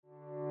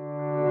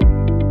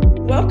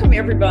Welcome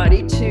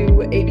everybody to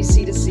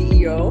ABC to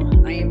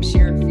CEO. I am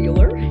Sharon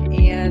Feeler,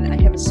 and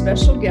I have a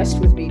special guest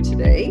with me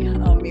today,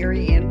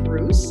 Mary Ann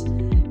Bruce.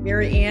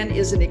 Mary Ann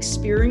is an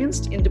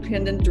experienced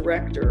independent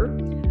director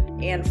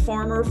and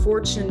former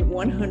Fortune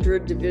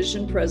 100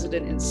 division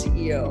president and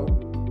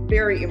CEO.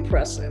 Very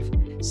impressive.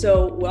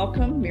 So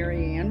welcome,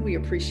 Mary Ann. We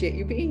appreciate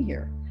you being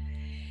here.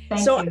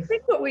 Thank you. I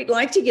think what we'd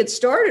like to get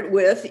started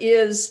with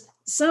is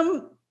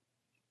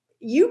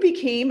you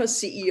became a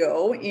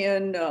CEO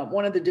in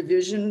one of the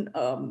division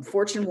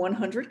Fortune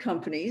 100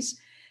 companies.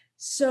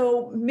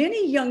 So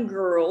many young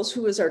girls,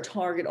 who is our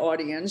target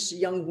audience,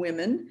 young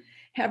women,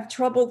 have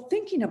trouble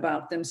thinking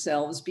about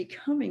themselves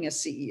becoming a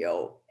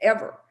CEO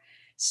ever.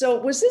 So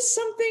was this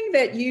something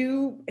that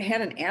you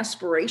had an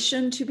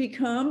aspiration to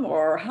become,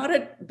 or how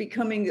did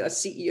becoming a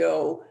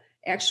CEO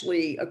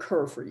actually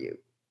occur for you?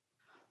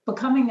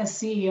 Becoming a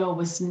CEO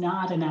was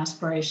not an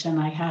aspiration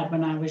I had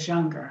when I was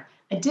younger.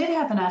 I did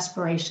have an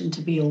aspiration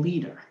to be a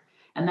leader,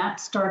 and that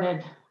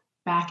started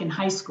back in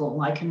high school.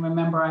 I can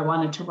remember I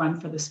wanted to run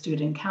for the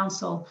student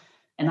council,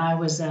 and I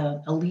was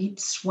an elite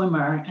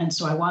swimmer, and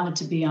so I wanted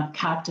to be a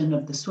captain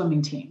of the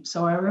swimming team.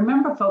 So I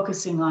remember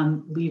focusing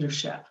on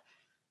leadership.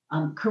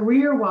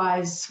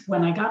 Career-wise,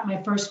 when I got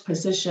my first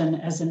position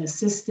as an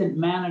assistant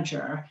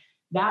manager,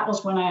 that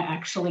was when I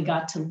actually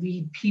got to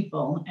lead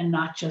people and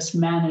not just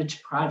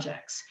manage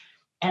projects.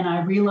 And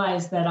I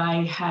realized that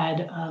I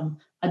had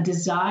a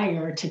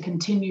desire to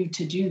continue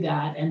to do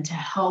that and to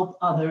help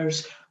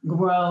others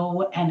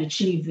grow and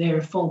achieve their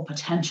full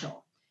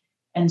potential.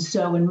 And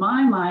so in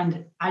my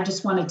mind, I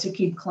just wanted to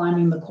keep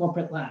climbing the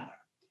corporate ladder.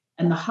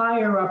 And the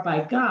higher up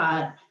I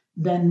got,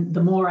 then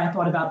the more I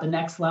thought about the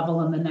next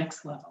level and the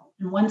next level.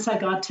 And once I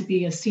got to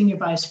be a senior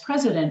vice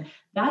president,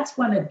 that's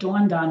when it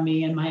dawned on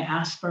me and my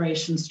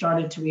aspirations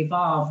started to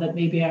evolve that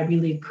maybe I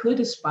really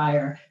could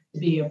aspire to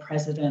be a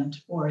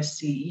president or a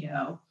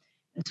CEO.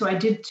 And so I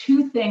did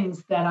two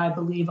things that I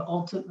believe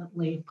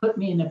ultimately put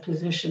me in a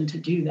position to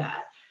do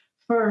that.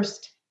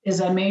 First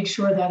is I made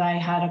sure that I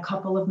had a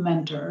couple of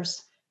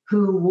mentors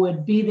who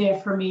would be there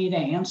for me to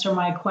answer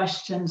my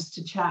questions,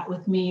 to chat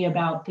with me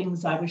about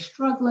things I was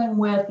struggling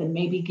with and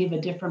maybe give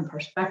a different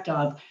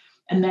perspective.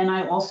 And then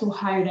I also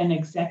hired an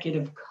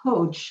executive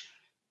coach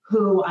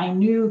who I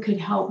knew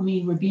could help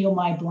me reveal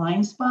my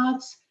blind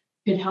spots,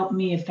 could help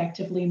me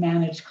effectively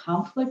manage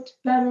conflict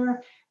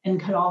better, and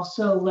could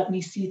also let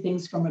me see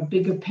things from a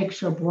bigger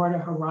picture, broader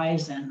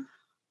horizon.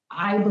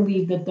 I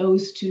believe that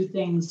those two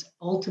things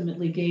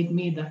ultimately gave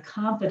me the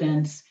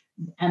confidence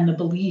and the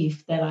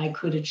belief that I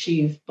could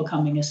achieve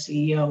becoming a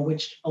CEO,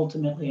 which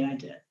ultimately I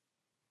did.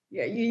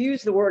 Yeah, you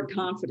use the word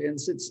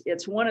confidence.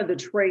 It's one of the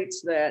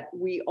traits that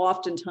we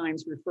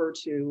oftentimes refer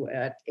to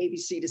at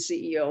ABC to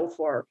CEO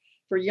for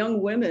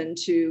young women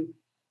to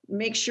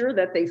make sure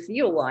that they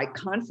feel like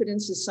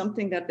confidence is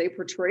something that they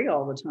portray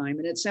all the time.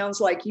 And it sounds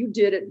like you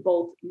did it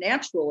both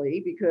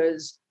naturally,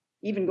 because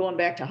even going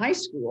back to high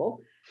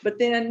school, but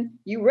then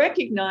you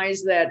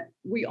recognize that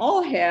we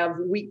all have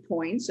weak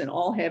points and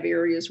all have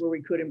areas where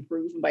we could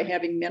improve. And by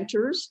having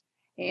mentors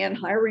and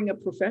hiring a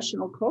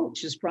professional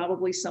coach is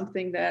probably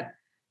something that,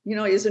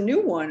 is a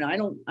new one.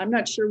 I'm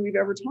not sure we've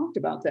ever talked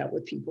about that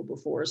with people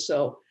before.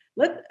 So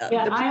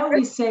I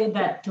always say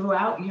that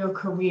throughout your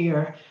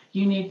career,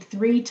 you need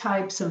three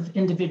types of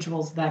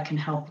individuals that can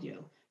help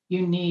you.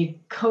 You need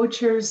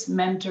coaches,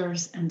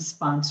 mentors, and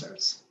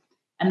sponsors.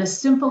 And the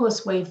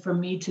simplest way for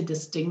me to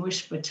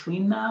distinguish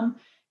between them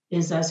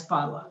is as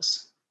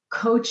follows.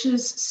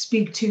 Coaches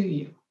speak to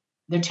you.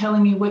 They're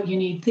telling you what you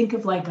need. Think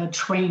of like a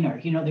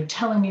trainer. They're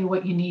telling you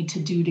what you need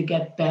to do to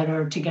get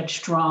better, to get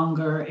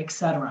stronger,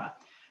 etc.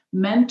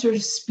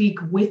 Mentors speak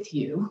with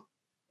you.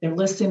 They're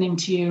listening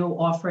to you,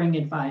 offering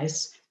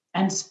advice,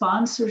 and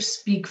sponsors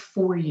speak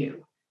for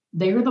you.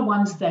 They're the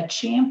ones that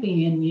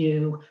champion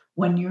you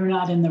when you're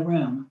not in the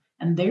room.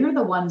 And they're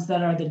the ones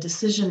that are the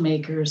decision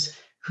makers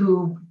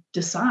who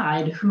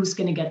decide who's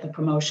going to get the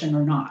promotion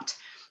or not.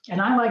 And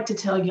I like to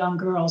tell young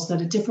girls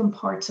that at different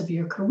parts of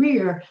your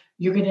career,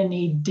 you're going to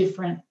need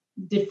different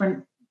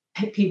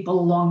people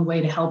along the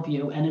way to help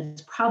you. And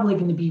it's probably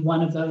going to be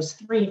one of those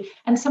three.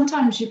 And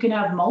sometimes you can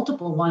have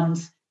multiple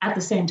ones at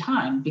the same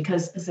time,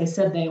 because as I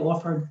said, they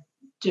offer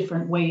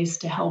different ways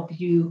to help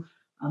you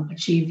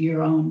achieve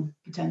your own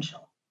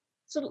potential.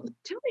 So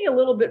tell me a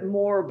little bit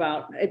more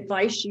about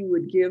advice you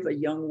would give a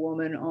young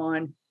woman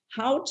on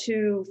how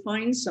to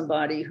find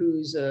somebody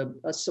who's a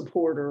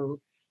supporter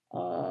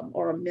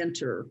or a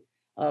mentor.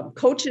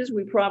 Coaches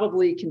we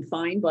probably can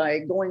find by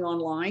going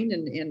online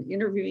and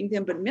interviewing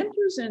them, but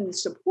mentors and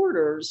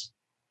supporters,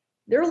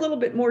 they're a little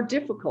bit more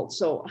difficult.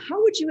 So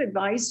how would you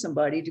advise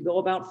somebody to go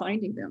about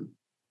finding them?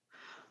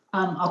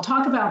 I'll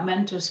talk about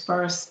mentors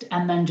first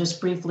and then just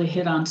briefly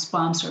hit on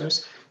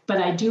sponsors. But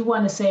I do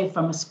want to say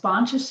from a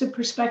sponsorship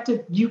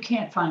perspective, you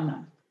can't find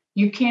them.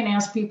 You can't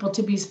ask people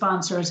to be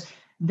sponsors.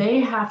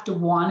 They have to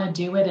want to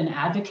do it and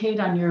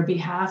advocate on your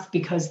behalf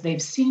because they've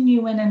seen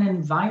you in an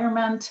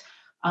environment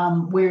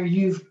where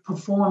you've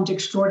performed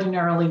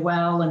extraordinarily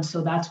well. And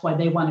so that's why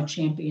they want to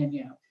champion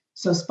you.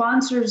 So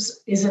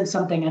sponsors isn't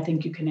something I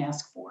think you can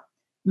ask for.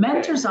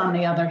 Mentors, on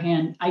the other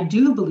hand, I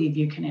do believe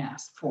you can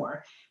ask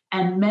for.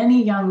 And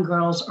many young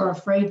girls are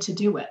afraid to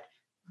do it.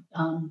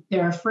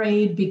 They're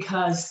afraid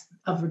because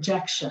of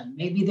rejection.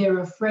 Maybe they're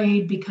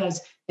afraid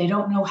because they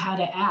don't know how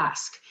to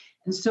ask.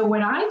 And so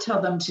what I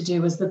tell them to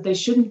do is that they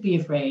shouldn't be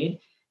afraid,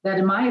 that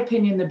in my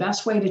opinion, the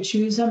best way to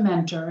choose a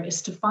mentor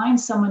is to find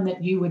someone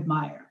that you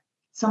admire,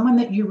 someone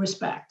that you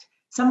respect,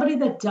 somebody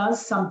that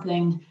does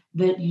something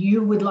that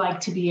you would like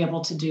to be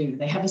able to do.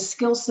 They have a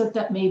skill set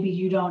that maybe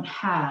you don't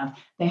have.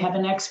 They have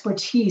an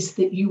expertise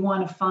that you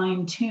want to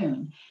fine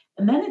tune.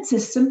 And then it's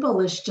as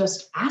simple as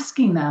just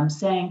asking them,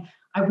 saying,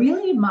 I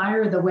really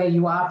admire the way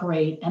you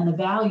operate and the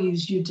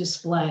values you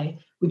display.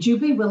 Would you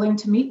be willing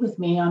to meet with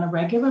me on a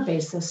regular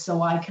basis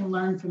so I can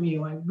learn from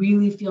you? I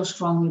really feel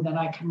strongly that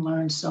I can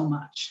learn so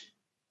much.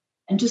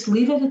 And just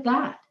leave it at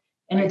that.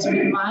 And it's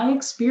been my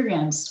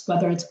experience,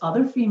 whether it's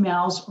other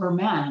females or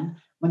men,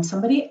 when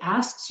somebody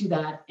asks you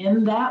that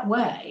in that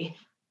way,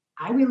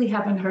 I really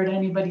haven't heard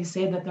anybody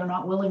say that they're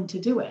not willing to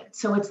do it.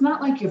 So it's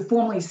not like you're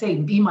formally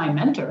saying, be my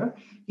mentor.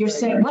 You're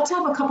saying, let's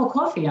have a cup of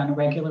coffee on a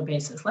regular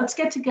basis. Let's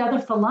get together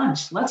for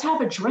lunch. Let's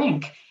have a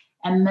drink.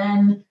 And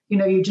then,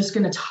 you're just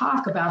going to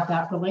talk about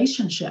that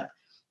relationship.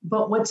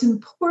 But what's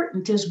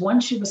important is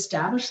once you've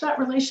established that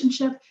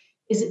relationship,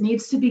 is it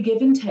needs to be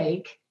give and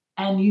take,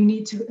 and you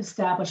need to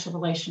establish a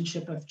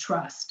relationship of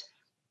trust.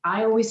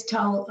 I always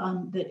tell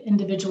the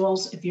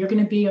individuals, if you're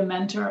going to be a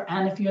mentor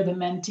and if you're the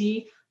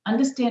mentee,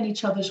 understand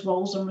each other's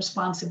roles and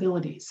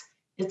responsibilities.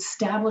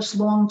 Establish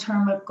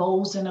long-term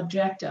goals and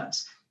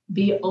objectives.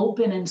 Be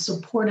open and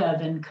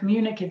supportive and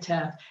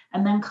communicative,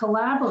 and then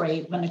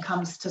collaborate when it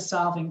comes to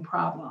solving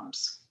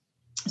problems.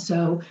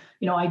 So,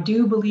 I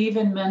do believe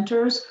in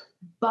mentors,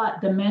 but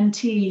the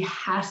mentee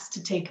has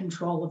to take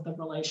control of the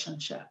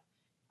relationship.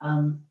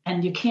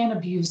 And you can't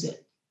abuse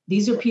it.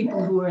 These are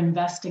people who are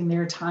investing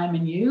their time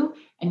in you,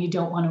 and you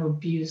don't want to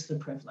abuse the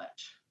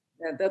privilege.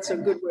 Yeah, that's a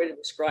good way to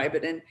describe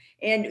it.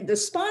 And the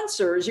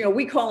sponsors,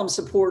 we call them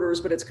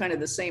supporters, but it's kind of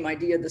the same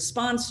idea. The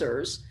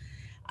sponsors,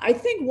 I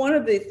think one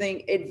of the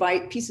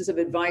pieces of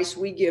advice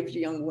we give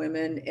young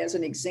women as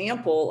an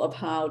example of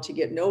how to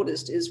get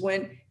noticed is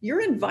when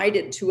you're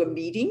invited to a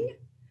meeting,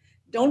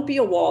 don't be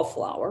a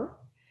wallflower.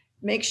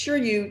 Make sure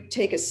you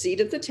take a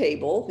seat at the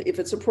table if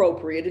it's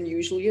appropriate, and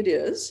usually it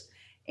is,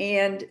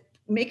 and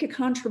make a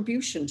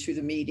contribution to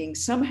the meeting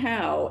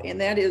somehow. And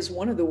that is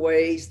one of the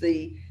ways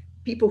the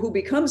people who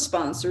become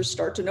sponsors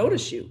start to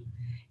notice you.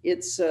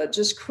 It's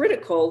just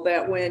critical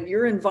that when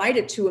you're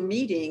invited to a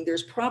meeting,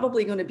 there's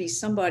probably going to be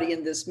somebody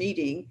in this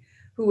meeting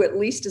who at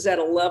least is at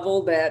a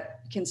level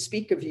that can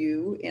speak of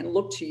you and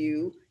look to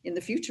you in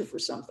the future for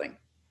something.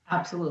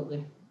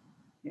 Absolutely.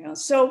 Yeah.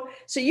 So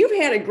you've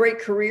had a great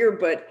career,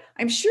 but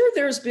I'm sure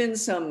there's been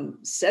some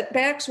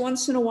setbacks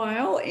once in a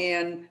while.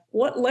 And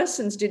what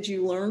lessons did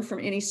you learn from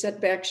any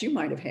setbacks you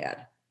might have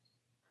had?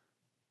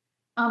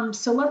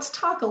 So let's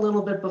talk a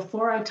little bit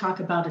before I talk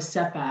about a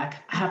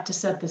setback. I have to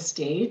set the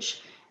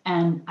stage.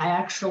 And I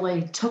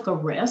actually took a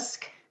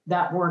risk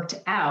that worked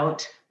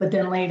out, but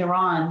then later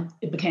on,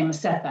 it became a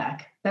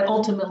setback that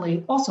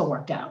ultimately also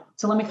worked out.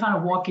 So let me kind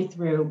of walk you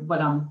through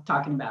what I'm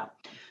talking about.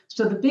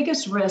 So the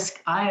biggest risk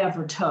I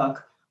ever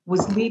took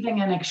was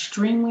leaving an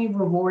extremely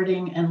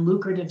rewarding and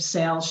lucrative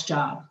sales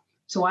job.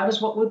 So I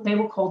was what they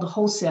were called a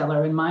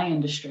wholesaler in my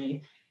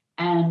industry.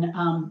 And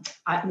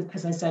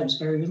as I said, it was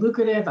very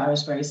lucrative. I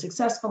was very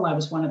successful. I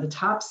was one of the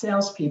top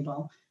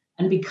salespeople.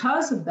 And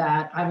because of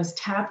that, I was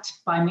tapped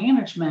by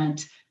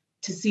management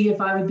to see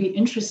if I would be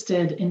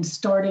interested in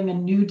starting a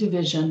new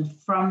division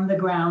from the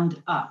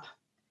ground up.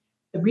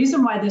 The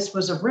reason why this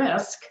was a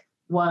risk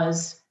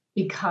was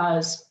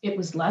because it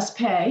was less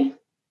pay.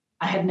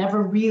 I had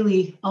never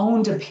really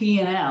owned a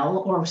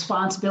P&L or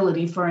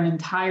responsibility for an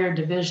entire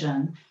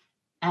division.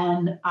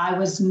 And I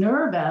was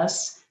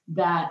nervous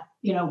that,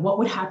 what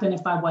would happen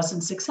if I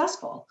wasn't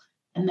successful?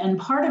 And then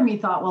part of me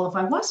thought, well, if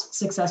I wasn't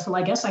successful,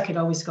 I guess I could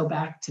always go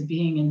back to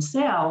being in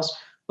sales.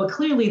 But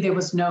clearly there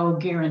was no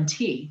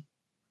guarantee.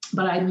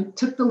 But I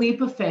took the leap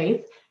of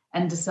faith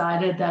and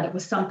decided that it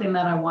was something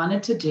that I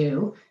wanted to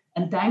do.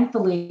 And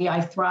thankfully,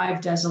 I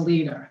thrived as a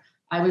leader.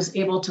 I was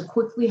able to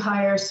quickly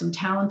hire some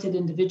talented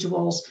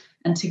individuals,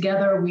 and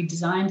together we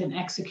designed and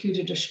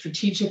executed a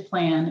strategic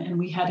plan, and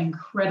we had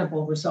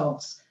incredible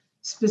results.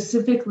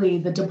 Specifically,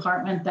 the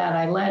department that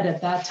I led at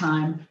that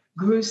time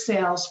grew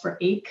sales for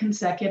 8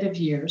 consecutive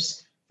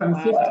years from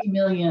 50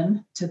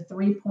 million to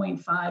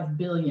 3.5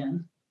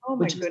 billion,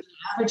 which is an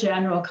average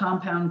annual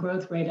compound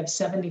growth rate of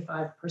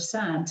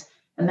 75%.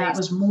 And that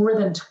was more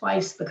than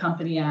twice the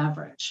company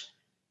average.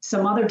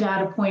 Some other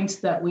data points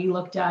that we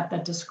looked at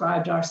that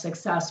described our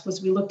success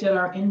was we looked at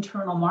our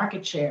internal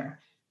market share.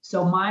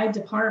 So my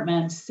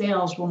department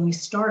sales, when we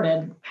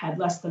started, had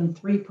less than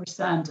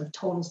 3% of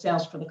total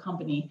sales for the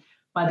company.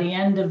 By the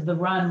end of the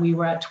run, we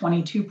were at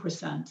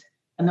 22%.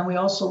 And then we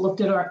also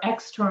looked at our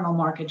external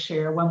market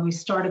share. When we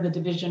started the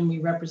division, we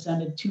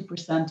represented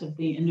 2% of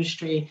the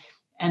industry.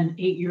 And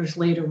 8 years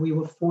later, we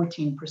were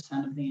 14%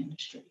 of the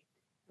industry.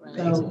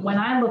 So when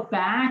I look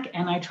back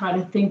and I try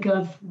to think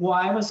of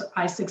why was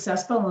I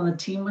successful and the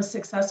team was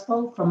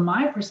successful, from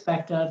my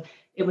perspective,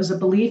 it was a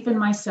belief in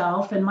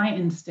myself and my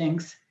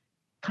instincts,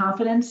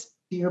 confidence,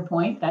 to your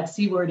point, that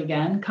C word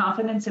again,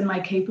 confidence in my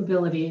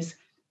capabilities.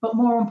 But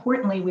more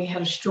importantly, we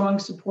had a strong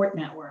support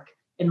network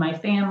in my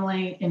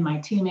family, in my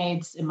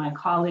teammates, in my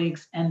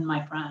colleagues, and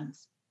my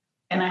friends.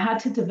 And I had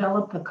to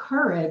develop the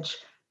courage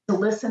to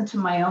listen to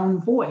my own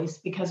voice,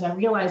 because I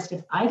realized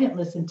if I didn't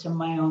listen to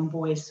my own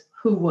voice,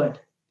 who would?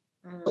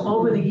 So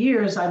over the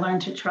years, I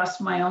learned to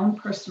trust my own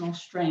personal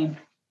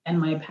strength and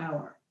my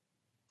power.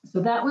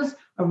 So that was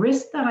a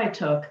risk that I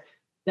took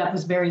that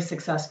was very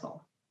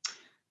successful.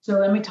 So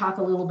let me talk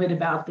a little bit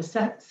about the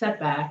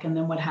setback and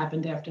then what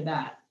happened after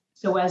that.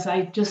 So as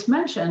I just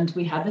mentioned,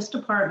 we had this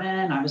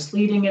department. I was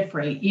leading it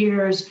for 8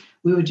 years.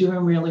 We were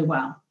doing really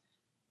well.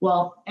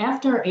 Well,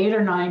 after 8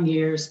 or 9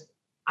 years,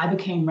 I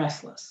became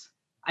restless.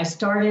 I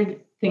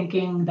started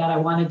thinking that I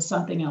wanted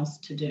something else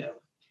to do.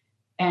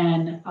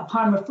 And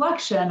upon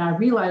reflection, I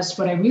realized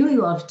what I really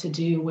loved to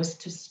do was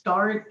to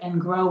start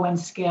and grow and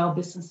scale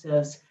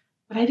businesses,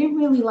 but I didn't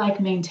really like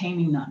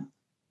maintaining them.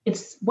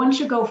 It's once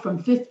you go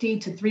from 50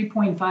 to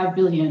 3.5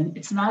 billion,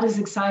 it's not as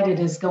excited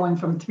as going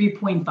from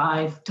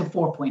 3.5 to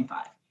 4.5.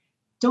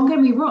 Don't get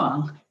me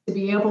wrong, to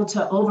be able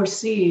to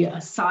oversee a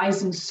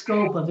size and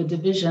scope of a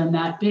division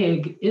that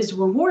big is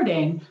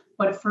rewarding,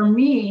 but for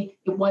me,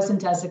 it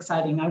wasn't as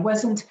exciting. I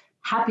wasn't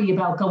happy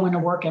about going to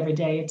work every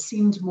day. It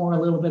seemed more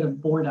a little bit of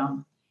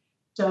boredom.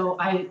 So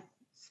I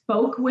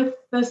spoke with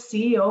the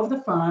CEO of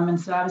the firm and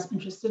said I was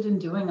interested in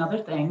doing other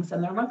things.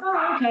 And they're like,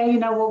 oh, okay,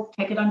 we'll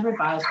take it under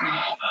advisement.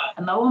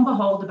 And lo and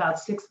behold, about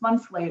 6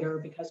 months later,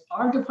 because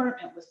our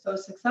department was so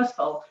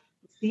successful,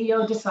 the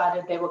CEO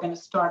decided they were going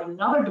to start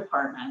another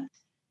department,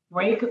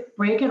 break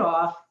it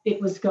off.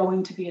 It was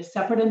going to be a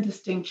separate and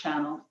distinct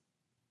channel.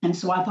 And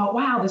so I thought,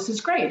 wow, this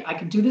is great. I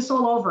could do this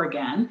all over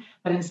again.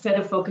 But instead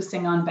of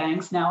focusing on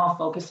banks, now I'll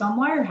focus on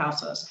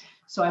wirehouses.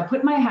 So I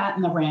put my hat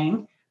in the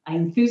ring. I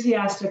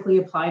enthusiastically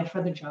applied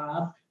for the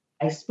job.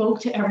 I spoke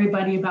to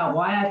everybody about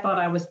why I thought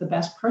I was the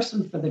best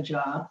person for the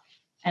job.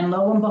 And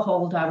lo and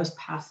behold, I was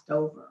passed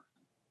over.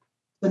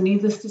 So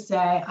needless to say,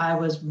 I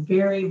was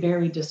very,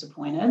 very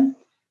disappointed.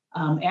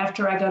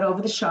 After I got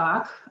over the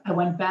shock, I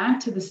went back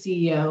to the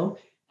CEO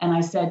and I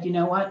said, you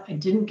know what? I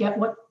didn't get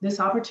this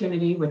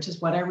opportunity, which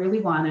is what I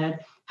really wanted.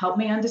 Help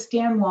me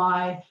understand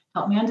why.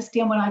 Help me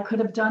understand what I could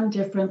have done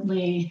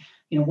differently.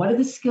 What are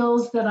the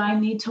skills that I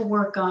need to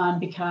work on,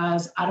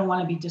 because I don't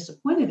want to be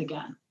disappointed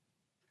again.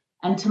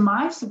 And to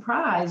my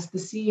surprise, the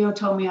CEO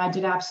told me I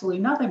did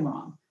absolutely nothing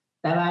wrong,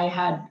 that I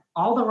had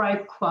all the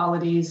right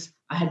qualities.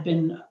 I had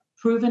been a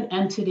proven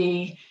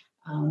entity,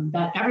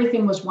 that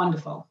everything was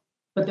wonderful.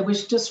 But there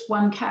was just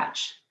one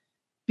catch.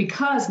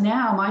 Because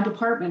now my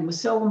department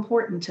was so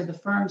important to the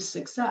firm's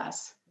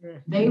success,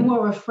 they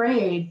were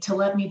afraid to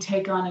let me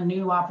take on a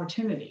new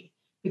opportunity,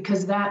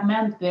 because that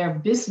meant their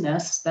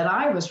business that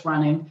I was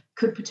running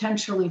could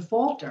potentially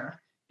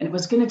falter. And it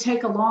was going to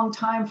take a long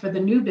time for the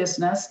new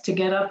business to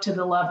get up to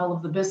the level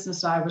of the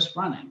business I was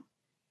running.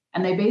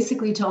 And they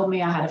basically told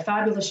me I had a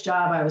fabulous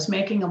job. I was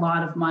making a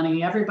lot of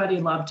money. Everybody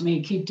loved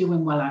me. Keep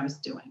doing what I was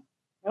doing.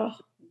 Oh,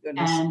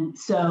 goodness. And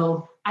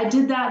so I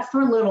did that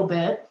for a little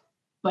bit,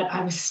 but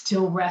I was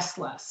still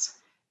restless.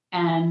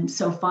 And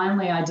so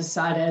finally I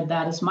decided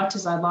that as much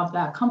as I loved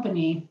that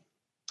company,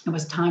 it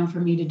was time for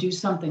me to do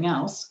something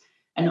else.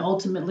 And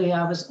ultimately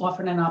I was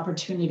offered an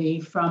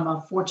opportunity from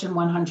a Fortune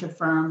 100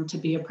 firm to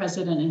be a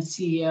president and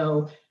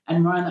CEO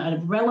and run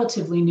a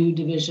relatively new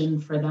division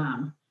for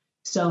them.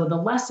 So the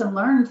lesson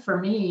learned for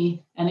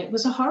me, and it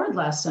was a hard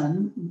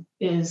lesson,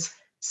 is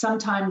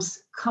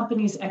sometimes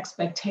companies'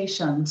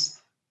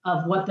 expectations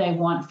of what they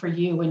want for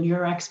you and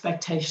your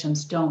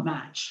expectations don't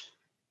match.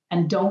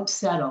 And don't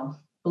settle.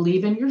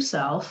 Believe in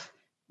yourself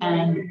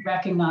and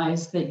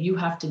recognize that you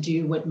have to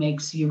do what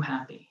makes you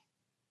happy.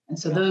 And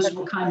so those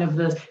were kind of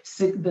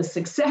the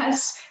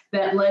success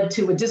that led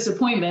to a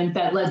disappointment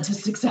that led to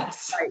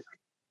success. Right.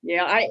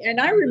 Yeah,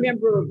 I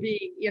remember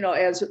being,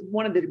 as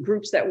one of the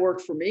groups that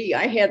worked for me,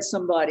 I had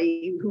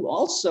somebody who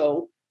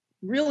also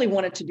really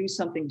wanted to do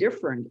something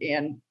different.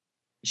 And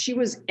she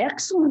was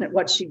excellent at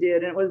what she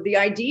did. And it was the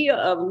idea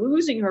of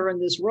losing her in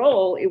this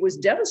role, it was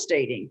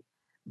devastating.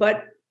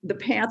 But the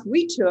path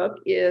we took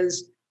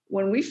is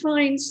when we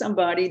find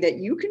somebody that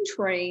you can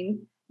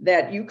train,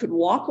 that you could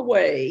walk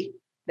away,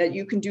 that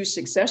you can do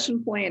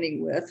succession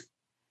planning with,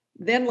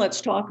 then let's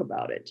talk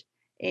about it.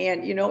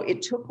 And,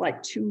 it took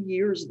like 2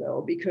 years,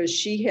 though, because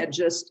she had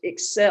just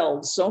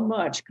excelled so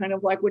much, kind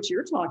of like what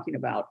you're talking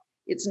about.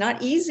 It's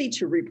not easy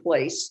to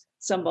replace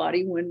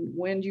somebody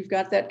when you've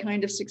got that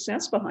kind of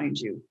success behind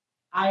you.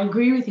 I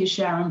agree with you,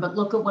 Sharon, but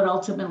look at what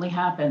ultimately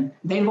happened.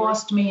 They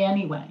lost me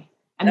anyway.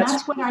 And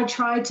that's what I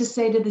tried to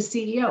say to the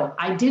CEO.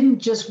 I didn't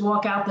just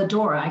walk out the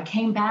door. I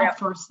came back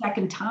for a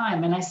second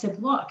time and I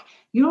said, look,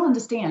 you don't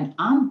understand.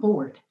 I'm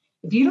bored.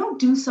 if you don't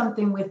do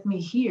something with me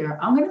here,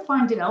 I'm going to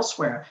find it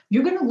elsewhere.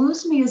 You're going to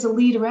lose me as a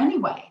leader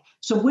anyway.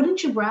 So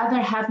wouldn't you rather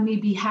have me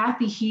be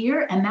happy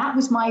here? And that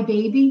was my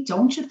baby.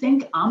 Don't you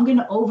think I'm going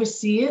to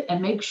oversee it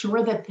and make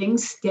sure that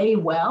things stay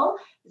well?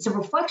 It's a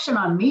reflection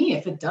on me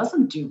if it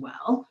doesn't do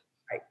well.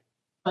 Right.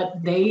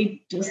 But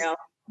they just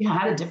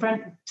had a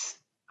different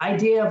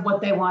idea of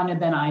what they wanted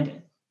than I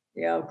did.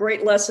 Yeah,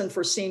 great lesson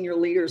for senior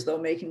leaders, though,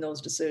 making those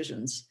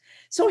decisions.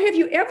 So have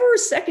you ever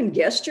second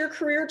guessed your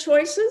career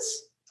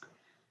choices?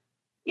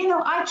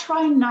 I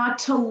try not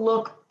to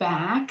look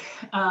back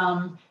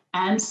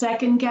and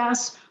second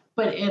guess,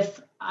 but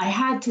if I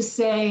had to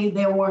say,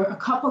 there were a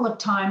couple of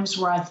times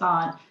where I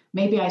thought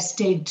maybe I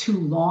stayed too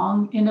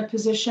long in a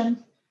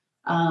position,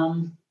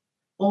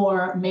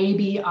 or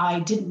maybe I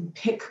didn't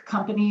pick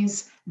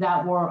companies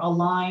that were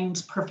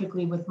aligned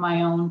perfectly with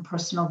my own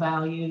personal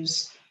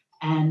values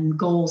and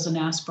goals and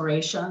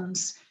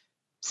aspirations.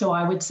 So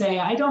I would say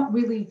I don't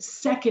really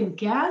second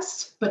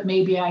guess, but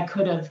maybe I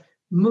could have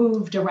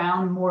moved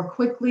around more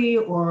quickly,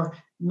 or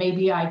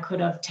maybe I could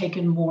have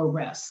taken more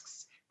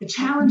risks. The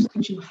challenge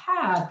that you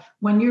have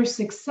when you're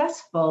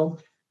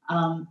successful,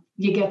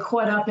 you get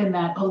caught up in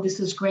that, oh, this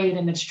is great,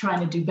 and it's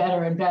trying to do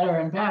better and better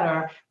and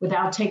better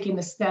without taking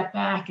a step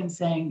back and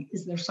saying,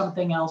 is there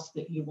something else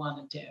that you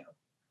want to do?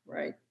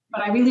 Right.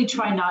 But I really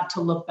try not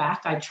to look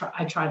back. I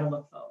try to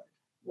look forward.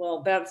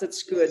 Well,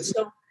 that's good.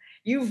 So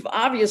you've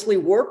obviously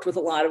worked with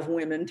a lot of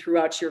women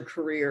throughout your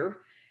career.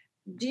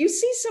 Do you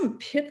see some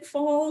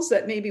pitfalls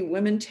that maybe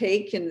women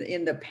take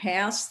in the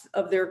past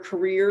of their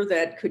career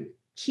that could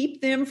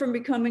keep them from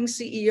becoming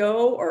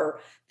CEO, or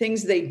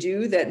things they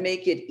do that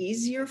make it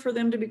easier for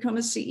them to become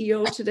a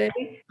CEO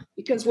today?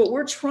 Because what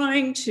we're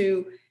trying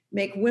to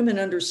make women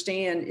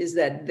understand is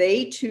that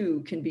they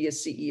too can be a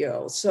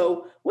CEO.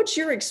 So what's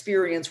your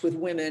experience with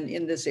women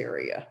in this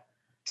area?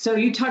 So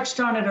you touched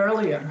on it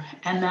earlier,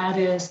 and that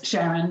is,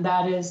 Sharon,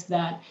 that is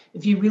that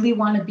if you really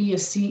want to be a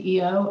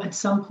CEO, at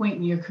some point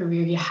in your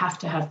career, you have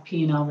to have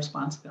P&L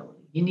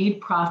responsibility. You need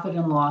profit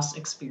and loss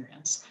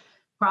experience.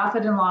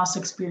 Profit and loss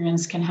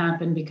experience can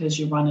happen because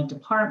you run a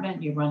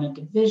department, you run a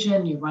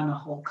division, you run a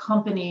whole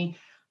company,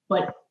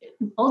 but it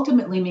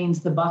ultimately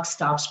means the buck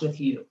stops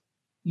with you.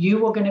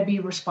 You are going to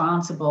be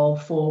responsible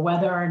for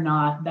whether or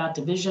not that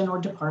division or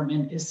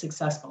department is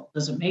successful.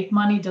 Does it make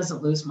money? Does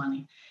it lose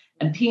money?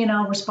 And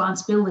P&L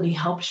responsibility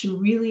helps you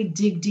really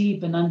dig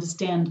deep and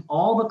understand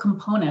all the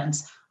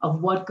components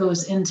of what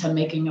goes into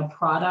making a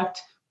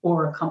product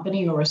or a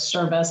company or a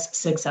service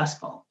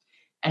successful.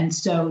 And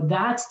so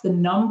that's the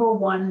number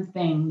one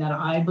thing that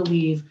I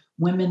believe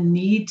women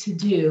need to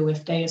do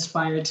if they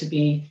aspire to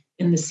be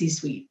in the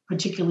C-suite,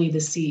 particularly the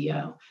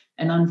CEO.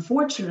 And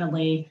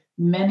unfortunately,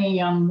 many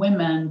young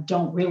women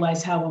don't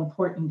realize how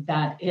important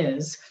that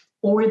is,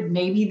 or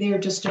maybe they're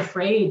just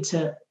afraid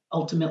to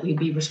ultimately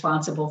be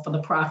responsible for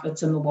the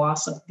profits and the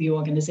loss of the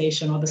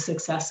organization, or the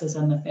successes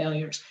and the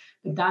failures.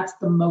 But that's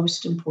the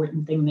most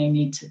important thing they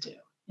need to do,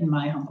 in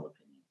my humble opinion.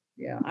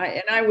 Yeah,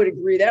 I would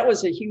agree. That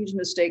was a huge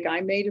mistake I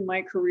made in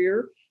my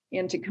career,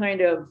 and to kind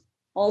of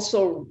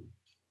also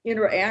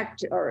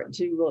interact or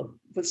to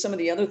with some of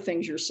the other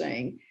things you're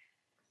saying.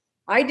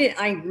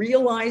 I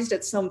realized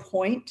at some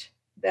point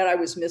that I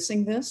was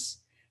missing this,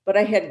 but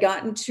I had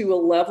gotten to a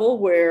level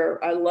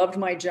where I loved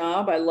my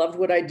job. I loved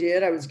what I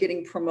did. I was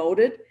getting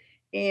promoted.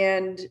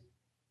 And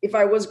if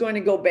I was going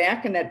to go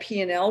back in that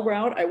P&L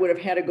route, I would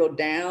have had to go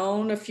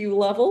down a few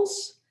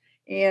levels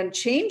and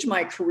change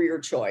my career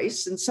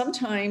choice. And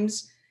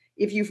sometimes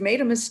if you've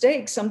made a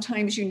mistake,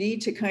 sometimes you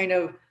need to kind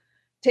of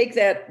take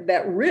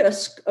that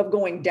risk of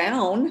going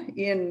down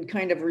in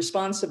kind of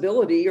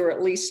responsibility, or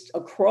at least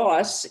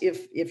across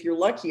if you're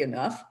lucky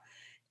enough,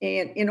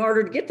 and in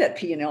order to get that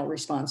P&L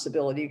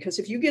responsibility. Because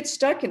if you get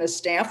stuck in a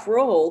staff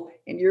role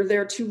and you're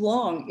there too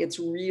long, it's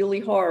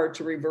really hard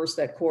to reverse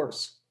that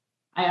course.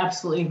 I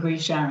absolutely agree,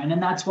 Sharon.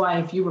 And that's why,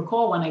 if you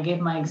recall, when I gave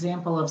my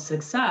example of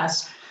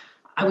success,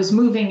 I was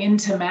moving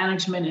into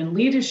management and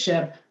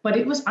leadership, but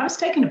I was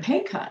taking a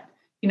pay cut.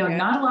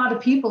 Not a lot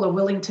of people are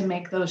willing to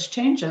make those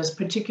changes,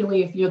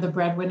 particularly if you're the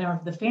breadwinner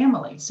of the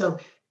family. So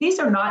these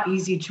are not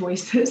easy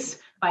choices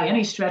by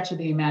any stretch of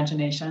the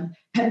imagination.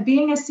 And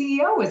being a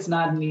CEO is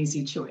not an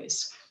easy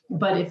choice.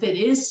 But if it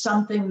is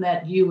something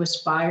that you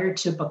aspire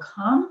to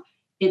become,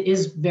 it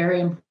is very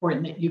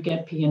important that you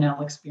get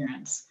P&L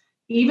experience,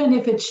 even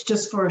if it's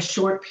just for a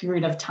short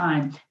period of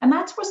time. And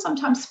that's where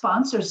sometimes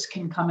sponsors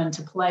can come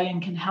into play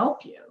and can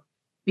help you,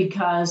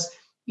 because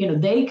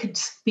they could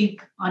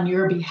speak on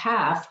your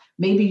behalf.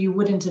 Maybe you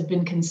wouldn't have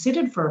been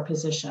considered for a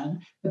position,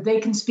 but they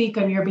can speak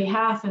on your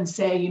behalf and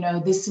say,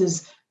 this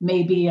is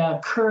maybe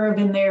a curve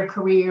in their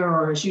career,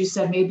 or as you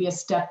said, maybe a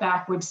step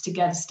backwards to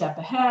get a step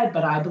ahead,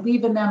 but I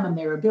believe in them and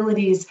their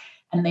abilities,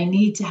 and they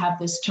need to have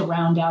this to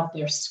round out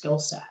their skill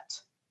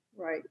set.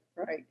 Right.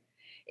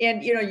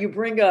 And, you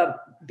bring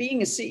up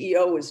being a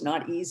CEO is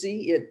not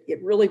easy.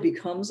 It really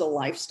becomes a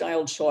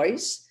lifestyle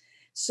choice.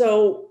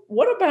 So,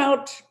 what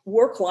about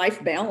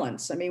work-life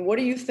balance? I mean, what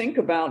do you think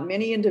about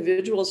many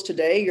individuals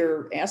today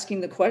are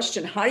asking the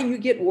question, how do you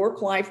get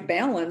work-life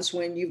balance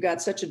when you've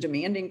got such a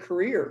demanding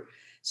career?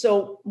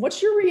 So,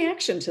 what's your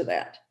reaction to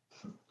that?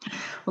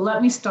 Well,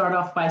 let me start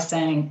off by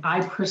saying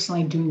I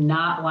personally do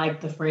not like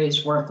the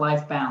phrase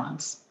work-life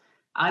balance.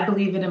 I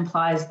believe it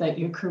implies that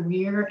your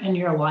career and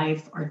your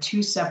life are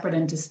two separate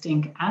and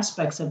distinct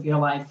aspects of your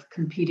life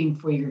competing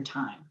for your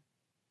time.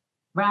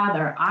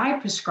 Rather, I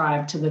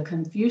prescribe to the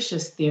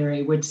Confucius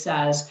theory, which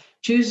says,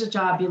 choose a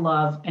job you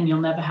love and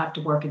you'll never have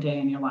to work a day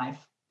in your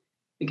life.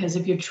 Because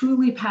if you're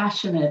truly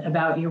passionate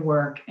about your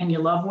work and you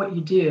love what you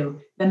do,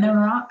 then they're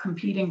not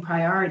competing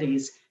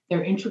priorities,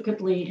 they're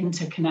intricately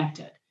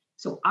interconnected.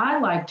 So I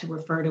like to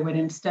refer to it,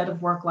 instead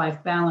of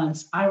work-life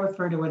balance, I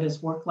refer to it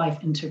as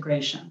work-life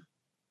integration.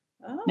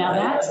 Now,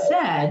 that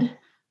said,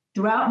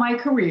 throughout my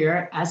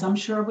career, as I'm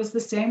sure was the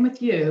same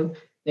with you,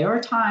 there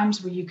are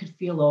times where you could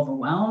feel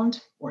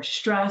overwhelmed or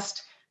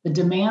stressed. The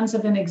demands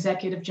of an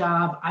executive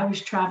job, I was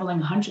traveling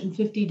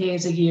 150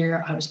 days a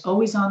year. I was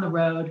always on the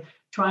road.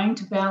 Trying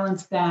to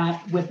balance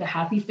that with a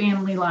happy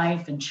family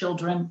life and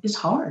children is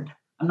hard.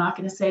 I'm not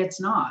going to say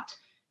it's not.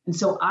 And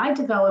so I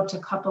developed a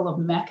couple of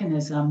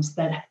mechanisms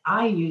that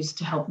I use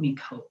to help me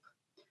cope.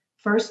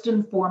 First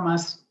and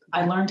foremost,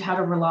 I learned how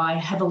to rely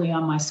heavily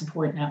on my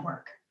support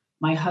network,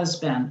 my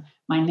husband,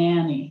 my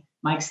nanny,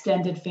 my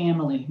extended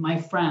family, my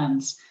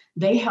friends.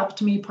 They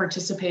helped me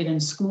participate in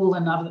school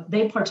and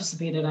they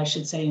participated, I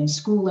should say, in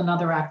school and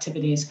other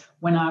activities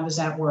when I was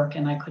at work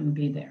and I couldn't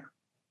be there.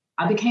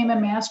 I became a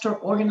master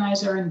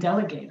organizer and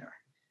delegator.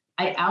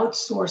 I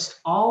outsourced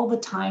all the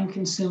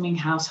time-consuming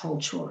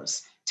household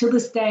chores. To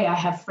this day, I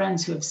have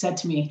friends who have said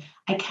to me,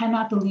 I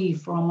cannot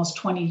believe for almost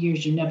 20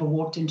 years you never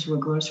walked into a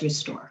grocery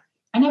store.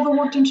 I never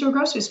walked into a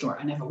grocery store.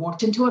 I never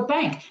walked into a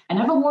bank. I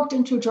never walked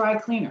into a dry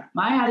cleaner.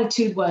 My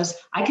attitude was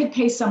I could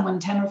pay someone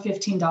 $10 or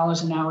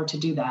 $15 an hour to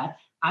do that.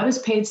 I was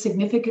paid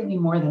significantly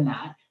more than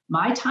that.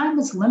 My time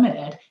was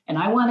limited, and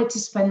I wanted to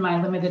spend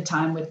my limited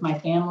time with my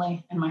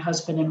family and my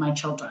husband and my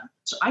children.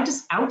 So I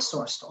just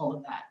outsourced all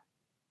of that.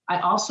 I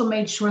also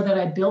made sure that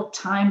I built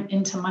time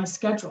into my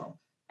schedule.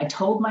 I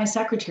told my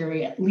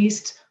secretary at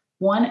least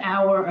 1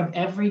 hour of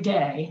every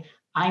day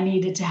I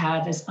needed to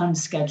have as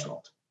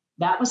unscheduled.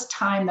 That was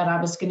time that I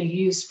was going to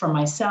use for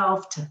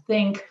myself to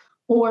think,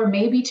 or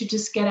maybe to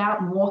just get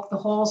out and walk the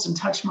halls and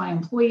touch my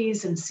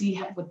employees and see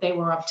what they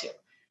were up to.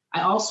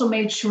 I also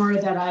made sure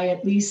that I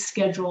at least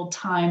scheduled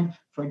time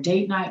for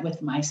date night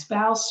with my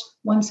spouse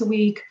once a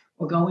week,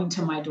 or going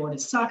to my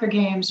daughter's soccer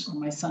games or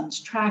my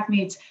son's track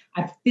meets.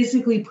 I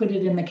physically put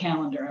it in the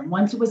calendar. And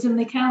once it was in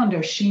the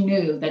calendar, she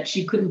knew that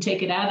she couldn't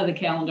take it out of the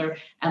calendar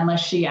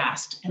unless she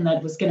asked. And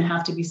that was going to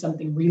have to be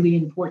something really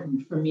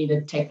important for me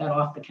to take that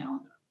off the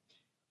calendar.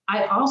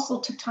 I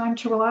also took time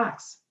to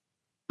relax.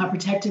 I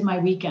protected my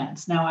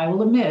weekends. Now, I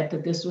will admit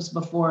that this was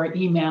before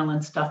email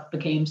and stuff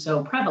became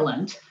so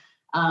prevalent.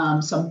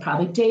 So I'm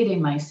probably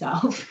dating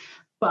myself.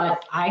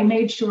 But I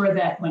made sure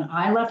that when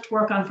I left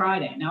work on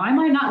Friday, now I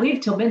might not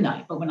leave till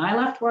midnight, but when I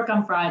left work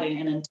on Friday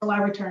and until I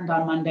returned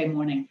on Monday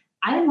morning,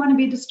 I didn't want to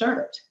be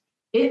disturbed.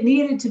 It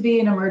needed to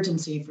be an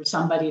emergency for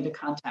somebody to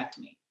contact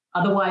me.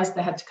 Otherwise,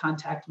 they had to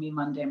contact me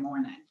Monday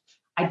morning.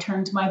 I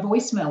turned my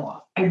voicemail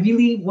off. I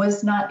really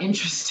was not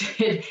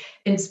interested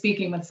in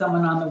speaking with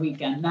someone on the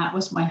weekend. That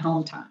was my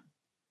home time.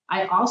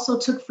 I also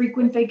took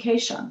frequent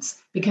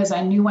vacations because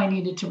I knew I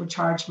needed to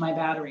recharge my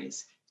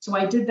batteries. So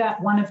I did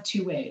that one of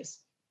two ways.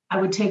 I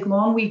would take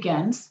long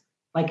weekends,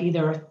 like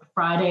either a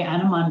Friday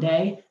and a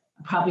Monday.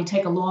 I'd probably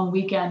take a long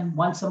weekend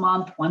once a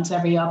month, once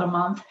every other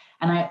month.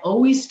 And I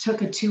always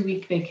took a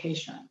 2-week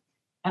vacation.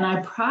 And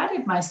I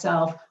prided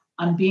myself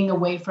on being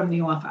away from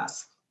the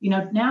office. You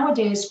know,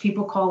 nowadays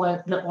people call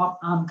it,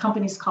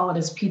 companies call it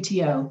as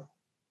PTO,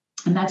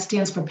 and that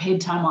stands for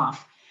paid time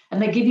off. And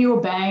they give you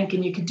a bank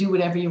and you could do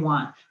whatever you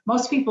want.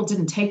 Most people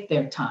didn't take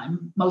their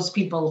time. Most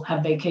people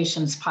have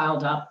vacations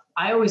piled up.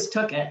 I always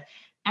took it.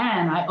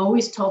 And I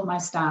always told my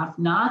staff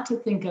not to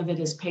think of it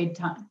as paid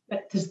time,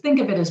 to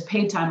think of it as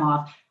paid time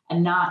off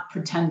and not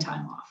pretend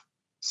time off.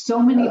 So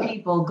many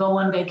people go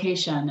on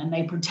vacation and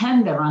they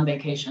pretend they're on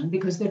vacation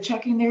because they're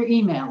checking their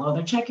email or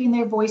they're checking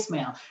their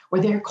voicemail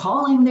or they're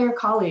calling their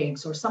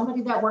colleagues or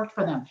somebody that worked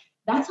for them.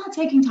 That's not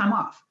taking time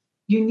off.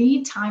 You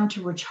need time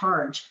to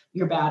recharge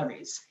your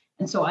batteries.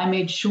 And so I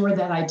made sure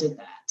that I did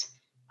that.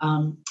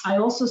 I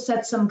also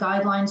set some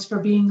guidelines for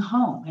being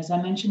home. As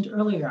I mentioned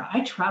earlier,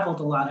 I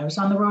traveled a lot. I was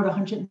on the road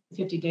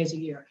 150 days a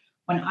year.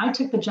 When I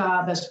took the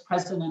job as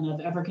president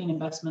of Evergreen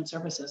Investment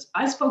Services,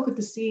 I spoke with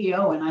the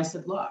CEO and I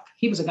said, look,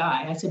 he was a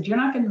guy. I said, you're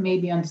not going to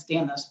maybe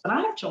understand this, but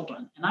I have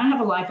children and I have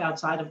a life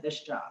outside of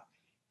this job.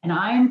 And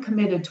I am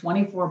committed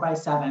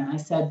 24/7. I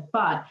said,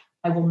 but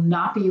I will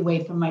not be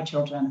away from my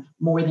children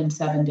more than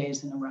 7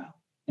 days in a row.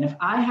 And if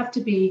I have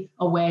to be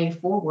away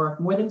for work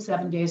more than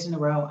 7 days in a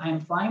row, I am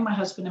flying my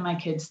husband and my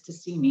kids to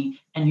see me,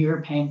 and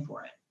you're paying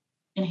for it.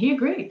 And he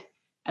agreed.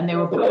 And there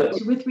were probably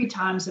 2 or 3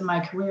 times in my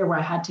career where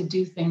I had to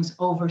do things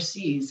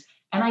overseas.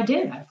 And I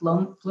did. I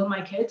flew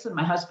my kids and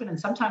my husband, and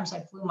sometimes I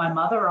flew my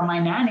mother or my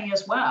nanny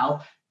as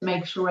well to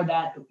make sure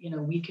that,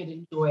 we could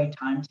enjoy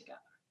time together.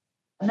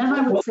 And then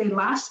I would say,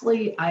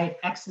 lastly, I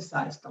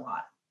exercised a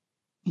lot.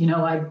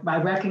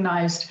 I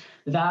recognized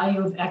the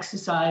value of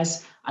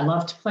exercise. I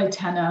love to play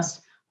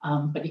tennis,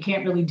 but you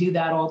can't really do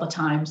that all the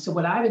time. So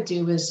what I would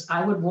do is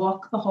I would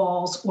walk the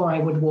halls or I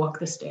would walk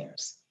the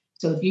stairs.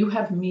 So if you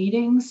have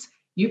meetings,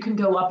 you can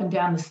go up and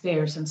down the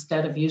stairs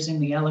instead of using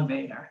the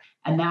elevator.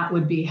 And that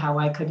would be how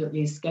I could at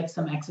least get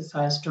some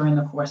exercise during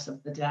the course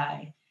of the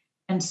day.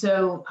 And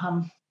so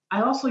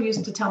I also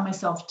used to tell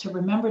myself to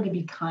remember to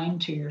be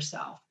kind to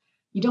yourself.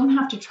 You don't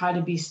have to try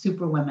to be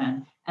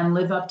superwoman and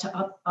live up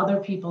to other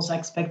people's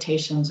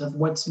expectations of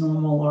what's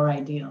normal or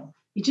ideal.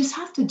 You just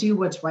have to do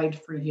what's right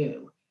for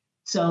you.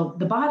 So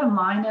the bottom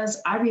line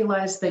is I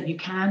realized that you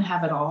can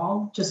have it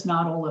all, just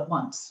not all at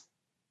once.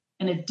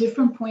 And at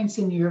different points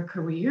in your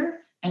career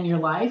and your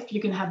life, you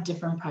can have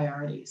different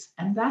priorities,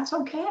 and that's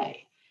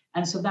okay.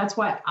 And so that's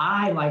why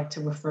I like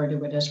to refer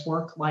to it as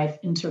work-life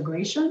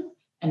integration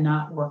and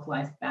not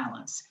work-life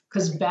balance,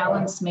 because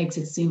balance makes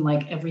it seem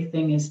like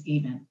everything is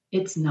even.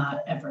 It's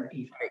not ever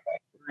even.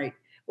 Right.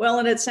 Well,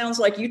 and it sounds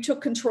like you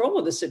took control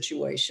of the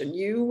situation.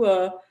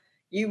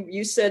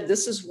 You said,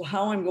 this is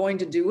how I'm going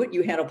to do it.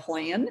 You had a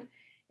plan.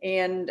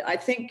 And I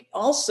think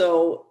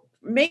also,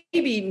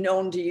 maybe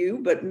known to you,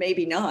 but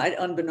maybe not,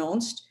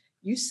 unbeknownst,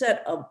 you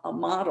set a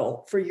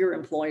model for your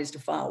employees to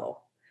follow,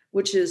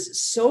 which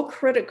is so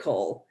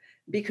critical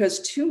because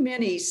too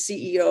many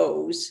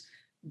CEOs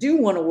do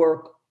want to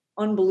work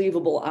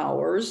unbelievable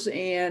hours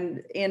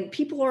and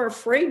people are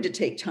afraid to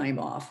take time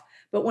off.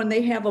 But when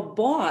they have a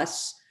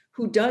boss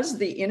who does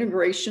the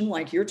integration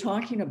like you're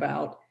talking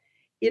about,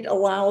 it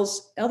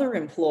allows other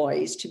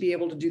employees to be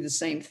able to do the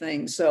same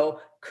thing. So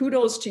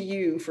kudos to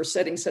you for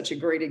setting such a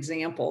great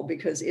example,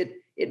 because it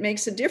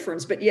makes a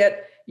difference. But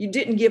yet you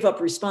didn't give up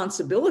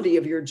responsibility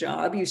of your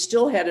job. You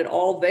still had it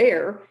all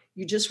there.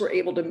 You just were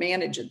able to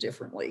manage it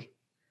differently.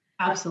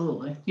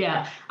 Absolutely.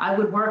 Yeah. I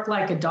would work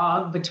like a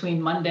dog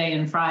between Monday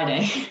and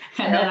Friday,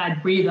 and then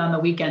I'd breathe on the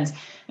weekends.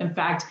 In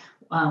fact,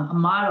 a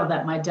motto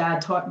that my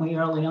dad taught me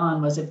early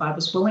on was, if I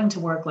was willing to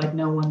work like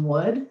no one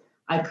would,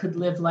 I could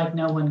live like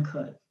no one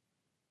could.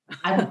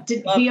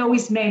 He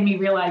always made me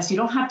realize you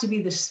don't have to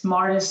be the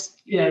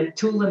smartest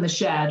tool in the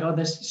shed or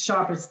the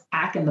sharpest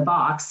pack in the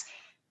box.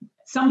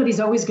 Somebody's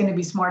always going to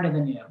be smarter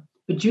than you,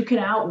 but you could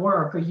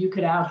outwork or you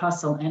could out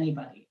hustle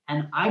anybody.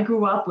 And I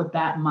grew up with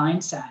that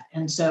mindset.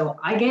 And so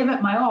I gave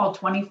it my all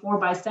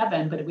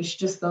 24/7, but it was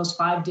just those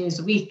 5 days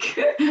a week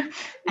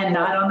and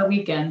not on the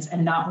weekends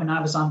and not when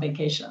I was on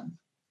vacation.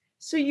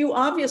 So you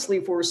obviously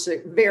were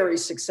very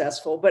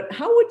successful, but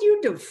how would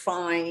you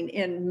define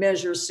and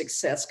measure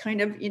success?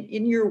 Kind of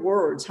in your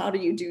words, how do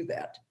you do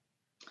that?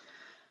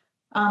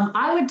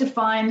 I would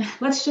define,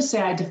 let's just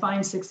say I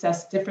define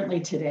success differently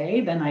today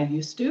than I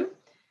used to.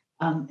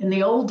 In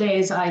the old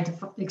days, I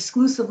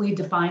exclusively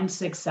defined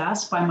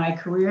success by my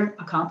career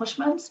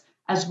accomplishments,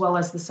 as well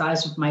as the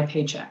size of my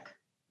paycheck.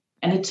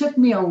 And it took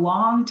me a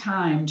long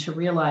time to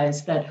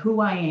realize that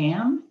who I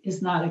am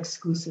is not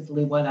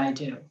exclusively what I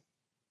do.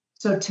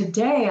 So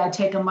today, I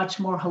take a much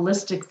more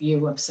holistic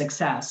view of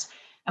success.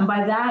 And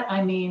by that,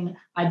 I mean,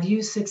 I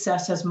view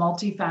success as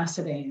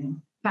multifaceted,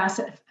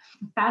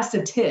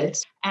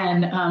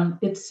 and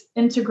it's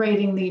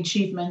integrating the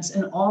achievements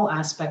in all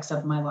aspects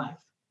of my life.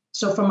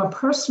 So from a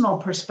personal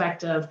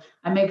perspective,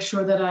 I make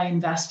sure that I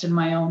invest in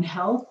my own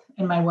health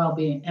and my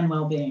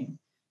well-being.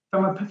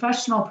 From a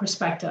professional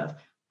perspective,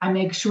 I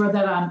make sure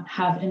that I'm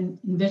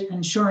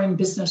ensuring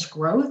business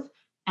growth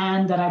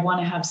and that I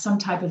want to have some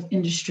type of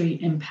industry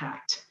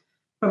impact.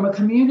 From a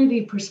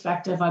community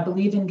perspective, I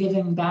believe in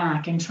giving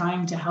back and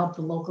trying to help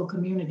the local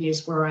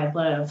communities where I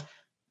live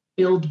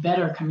build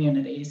better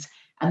communities.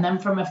 And then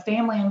from a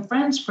family and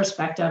friends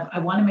perspective, I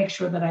want to make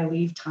sure that I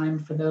leave time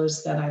for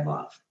those that I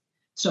love.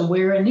 So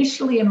where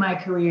initially in my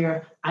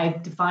career, I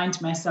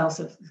defined myself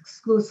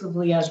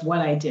exclusively as what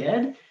I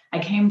did, I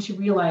came to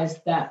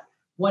realize that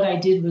what I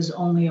did was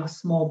only a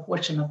small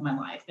portion of my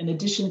life. In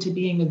addition to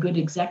being a good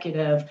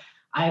executive,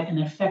 an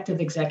effective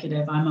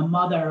executive, I'm a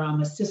mother,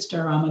 I'm a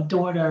sister, I'm a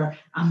daughter,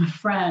 I'm a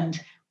friend.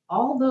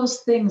 All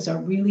those things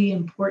are really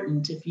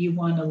important if you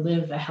want to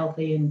live a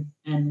healthy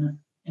and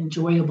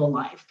enjoyable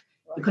life.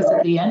 Because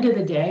at the end of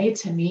the day,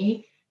 to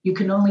me, you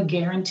can only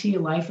guarantee a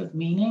life of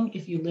meaning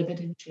if you live it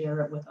and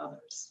share it with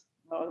others.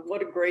 Oh,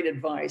 what a great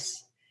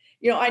advice.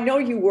 I know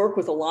you work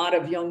with a lot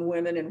of young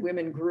women and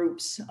women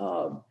groups.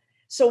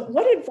 So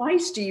what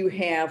advice do you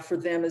have for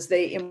them as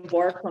they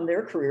embark on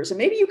their careers? And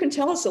maybe you can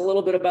tell us a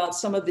little bit about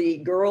some of the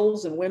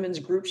girls and women's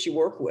groups you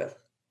work with.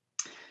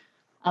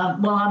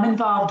 Well, I'm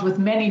involved with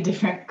many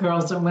different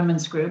girls and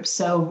women's groups.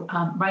 So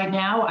right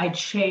now I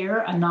chair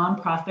a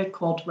nonprofit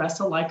called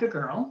Wrestle Like a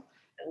Girl.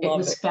 It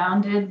was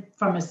founded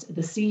from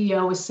the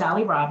CEO is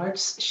Sally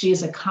Roberts. She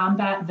is a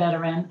combat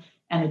veteran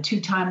and a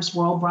 2-time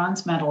world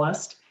bronze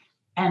medalist.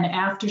 And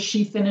after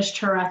she finished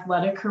her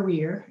athletic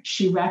career,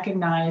 she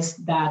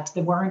recognized that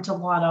there weren't a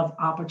lot of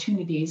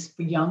opportunities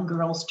for young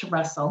girls to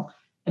wrestle.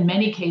 In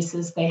many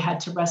cases, they had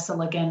to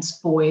wrestle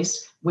against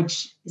boys,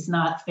 which is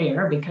not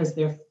fair because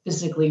they're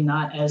physically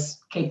not as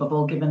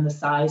capable given the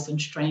size and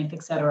strength,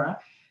 et cetera.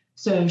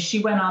 So she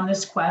went on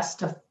this quest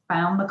to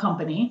found the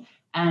company,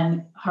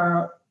 and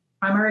her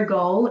primary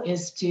goal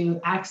is to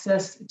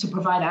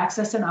provide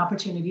access and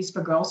opportunities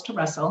for girls to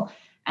wrestle.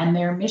 And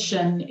their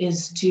mission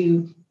is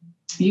to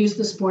use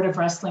the sport of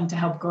wrestling to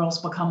help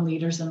girls become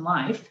leaders in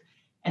life.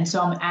 And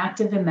so I'm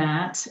active in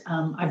that.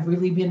 I've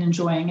really been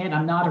enjoying it.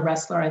 I'm not a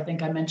wrestler. I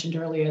think I mentioned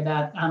earlier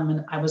that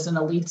I was an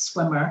elite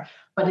swimmer,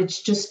 but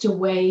it's just a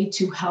way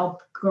to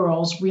help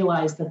girls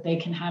realize that they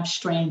can have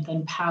strength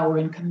and power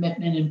and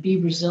commitment and be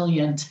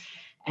resilient.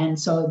 And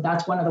so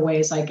that's one of the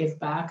ways I give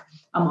back.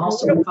 I'm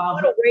also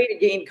involved. What a way to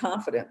gain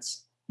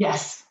confidence.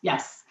 Yes,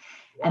 yes.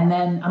 And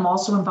then I'm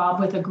also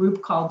involved with a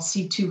group called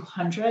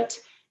C200,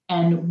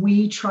 and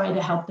we try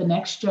to help the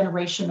next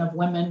generation of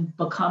women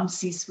become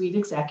C-suite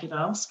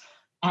executives.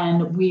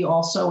 And we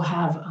also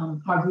have,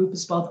 our group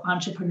is both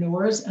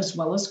entrepreneurs as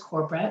well as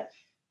corporate.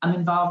 I'm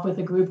involved with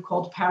a group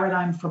called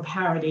Paradigm for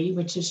Parity,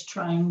 which is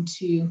trying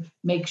to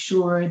make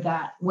sure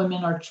that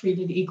women are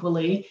treated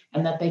equally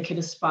and that they could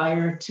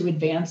aspire to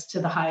advance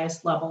to the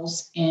highest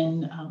levels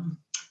in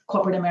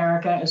corporate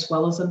America as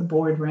well as in the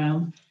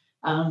boardroom.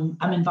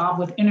 I'm involved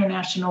with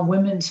International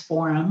Women's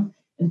Forum.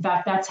 In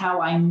fact, that's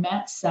how I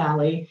met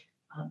Sally.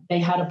 They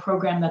had a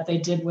program that they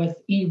did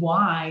with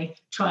EY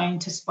trying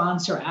to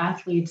sponsor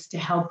athletes to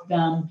help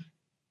them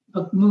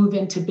move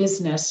into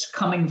business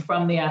coming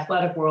from the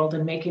athletic world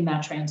and making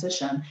that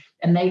transition.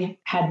 And they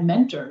had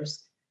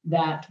mentors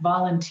that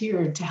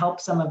volunteered to help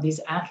some of these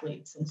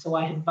athletes. And so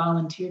I had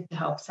volunteered to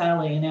help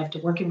Sally. And after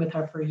working with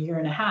her for a year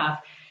and a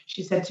half,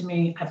 she said to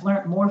me, I've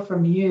learned more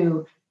from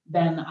you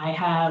than I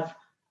have,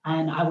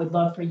 and I would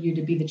love for you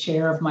to be the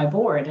chair of my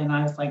board. And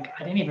I was like,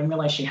 I didn't even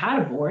realize she had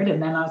a board.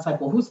 And then I was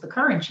like, well, who's the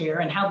current chair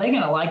and how are they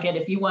going to like it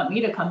if you want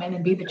me to come in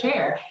and be the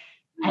chair?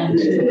 And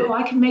she's like, oh,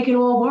 I can make it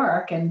all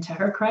work. And to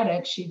her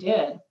credit, she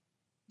did.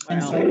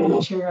 And so I'm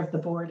the chair of the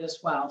board as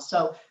well.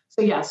 So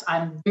yes,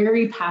 I'm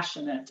very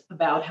passionate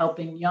about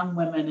helping young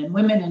women and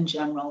women in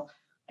general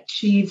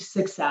achieve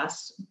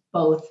success,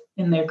 both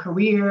in their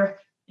career,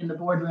 in the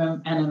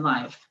boardroom, and in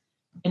life.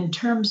 In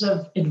terms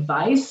of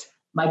advice,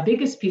 my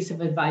biggest piece of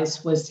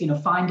advice was,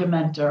 find a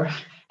mentor.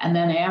 And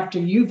then after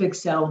you've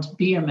excelled,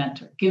 be a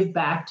mentor, give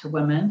back to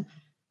women.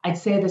 I'd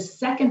say the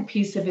second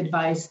piece of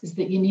advice is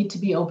that you need to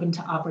be open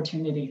to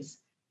opportunities.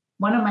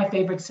 One of my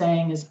favorite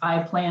saying is,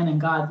 I plan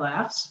and God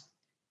laughs.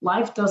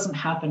 Life doesn't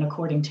happen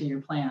according to your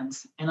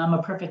plans. And I'm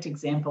a perfect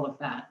example of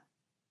that.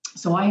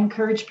 So I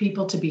encourage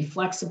people to be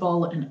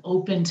flexible and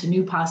open to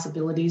new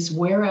possibilities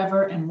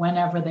wherever and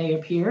whenever they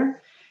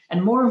appear.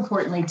 And more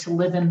importantly, to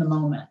live in the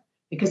moment.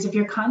 Because if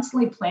you're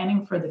constantly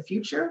planning for the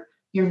future,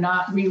 you're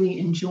not really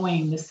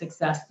enjoying the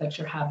success that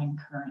you're having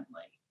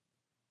currently.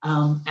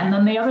 And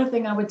then the other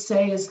thing I would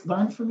say is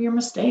learn from your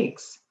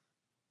mistakes.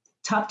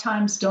 Tough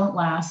times don't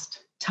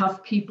last.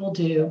 Tough people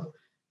do.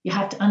 You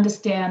have to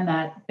understand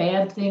that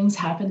bad things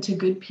happen to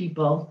good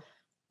people.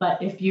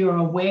 But if you're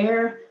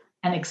aware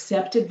and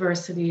accept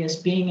adversity as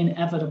being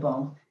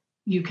inevitable,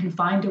 you can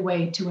find a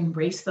way to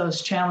embrace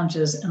those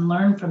challenges and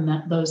learn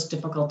from those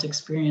difficult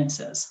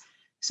experiences.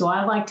 So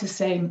I like to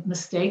say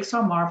mistakes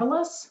are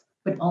marvelous,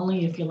 but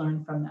only if you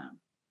learn from them.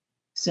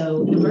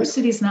 So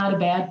adversity is not a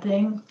bad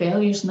thing.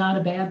 Failure is not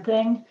a bad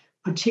thing,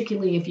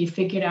 particularly if you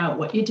figured out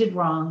what you did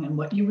wrong and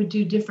what you would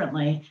do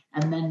differently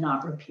and then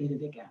not repeat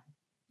it again.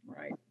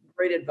 Right.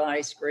 Great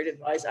advice. Great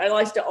advice. I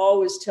like to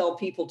always tell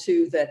people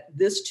too that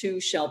this too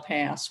shall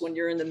pass. When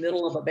you're in the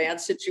middle of a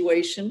bad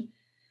situation,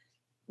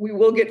 we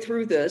will get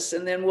through this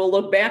and then we'll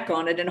look back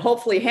on it and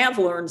hopefully have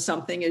learned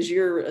something, as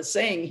you're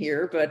saying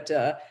here. But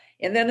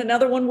and then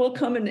another one will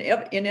come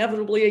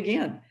inevitably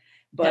again.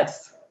 But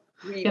yes.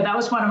 Yeah, that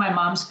was one of my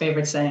mom's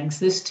favorite sayings.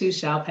 This too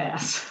shall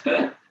pass.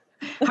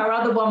 Her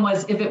other one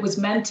was, if it was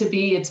meant to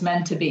be, it's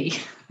meant to be.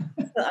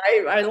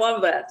 I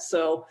love that.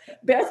 So,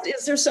 Beth,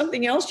 is there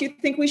something else you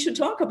think we should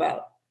talk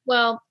about?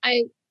 Well,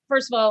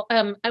 first of all,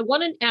 I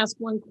want to ask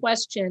one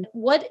question.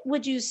 What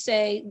would you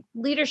say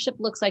leadership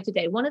looks like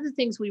today? One of the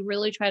things we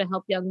really try to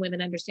help young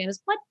women understand is,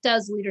 what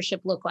does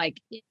leadership look like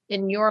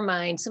in your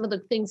mind? Some of the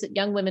things that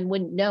young women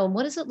wouldn't know. And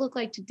what does it look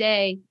like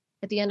today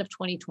at the end of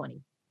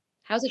 2020?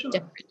 How's it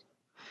different?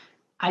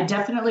 I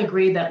definitely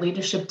agree that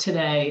leadership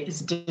today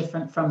is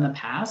different from the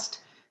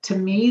past. To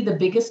me, the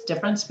biggest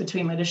difference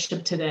between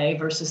leadership today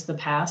versus the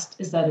past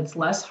is that it's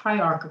less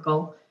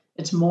hierarchical,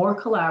 it's more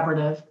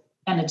collaborative,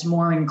 and it's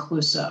more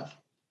inclusive.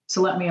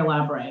 So let me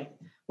elaborate.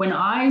 When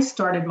I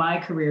started my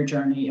career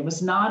journey, it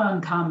was not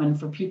uncommon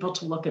for people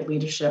to look at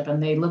leadership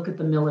and they look at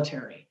the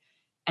military.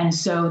 And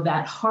so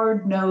that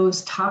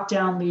hard-nosed,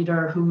 top-down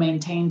leader who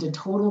maintained a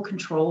total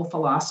control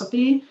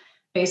philosophy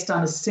based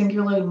on a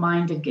singularly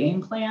minded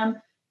game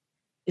plan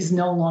is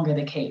no longer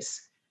the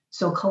case.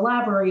 So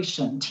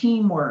collaboration,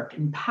 teamwork,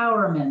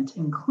 empowerment,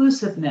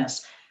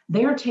 inclusiveness,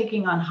 they're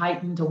taking on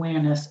heightened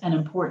awareness and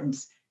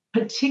importance,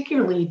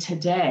 particularly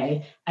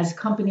today as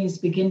companies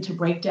begin to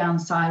break down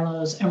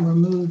silos and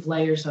remove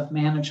layers of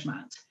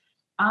management.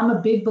 I'm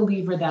a big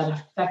believer that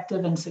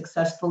effective and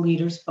successful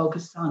leaders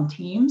focus on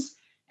teams.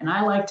 And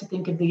I like to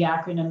think of the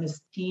acronym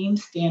as TEAM,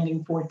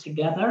 standing for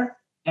together,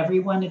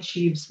 everyone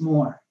achieves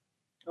more.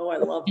 Oh, I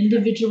love that.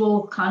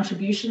 Individual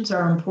contributions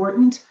are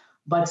important,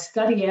 but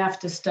study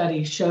after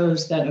study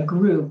shows that a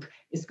group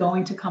is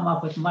going to come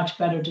up with much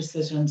better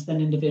decisions than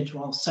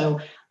individuals.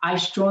 So I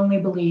strongly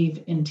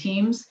believe in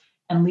teams,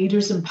 and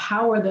leaders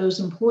empower those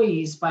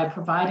employees by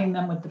providing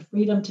them with the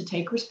freedom to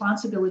take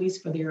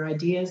responsibilities for their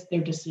ideas,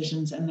 their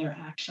decisions, and their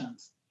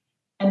actions.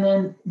 And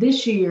then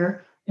this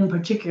year in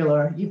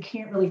particular, you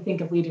can't really think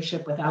of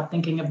leadership without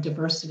thinking of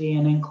diversity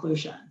and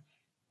inclusion.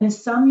 And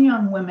some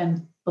young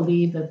women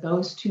believe that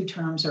those two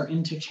terms are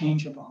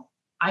interchangeable.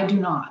 I do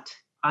not.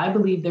 I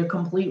believe they're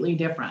completely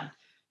different.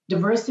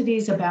 Diversity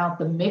is about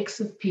the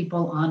mix of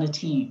people on a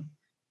team.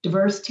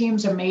 Diverse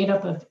teams are made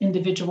up of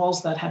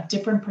individuals that have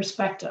different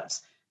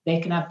perspectives. They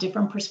can have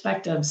different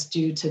perspectives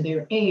due to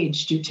their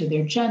age, due to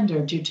their gender,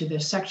 due to their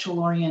sexual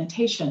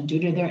orientation, due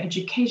to their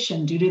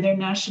education, due to their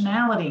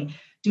nationality,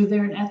 due to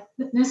their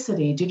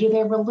ethnicity, due to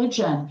their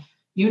religion.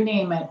 You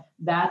name it,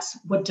 that's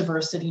what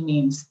diversity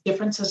means.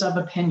 Differences of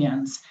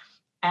opinions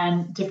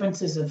and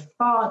differences of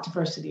thought,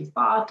 diversity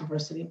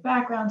of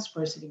backgrounds,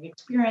 diversity of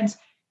experience.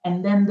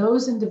 And then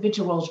those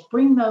individuals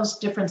bring those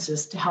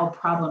differences to help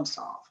problem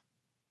solve.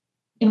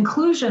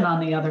 Inclusion, on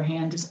the other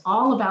hand, is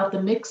all about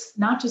the mix,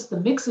 not just the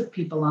mix of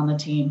people on the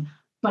team,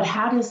 but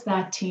how does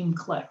that team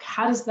click?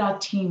 How does that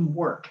team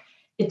work?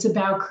 It's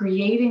about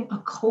creating a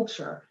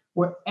culture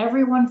where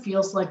everyone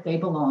feels like they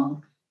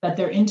belong, that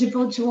their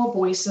individual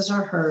voices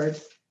are heard,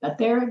 that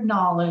they're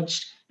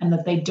acknowledged, and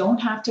that they don't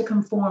have to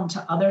conform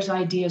to others'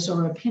 ideas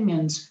or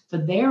opinions for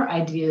their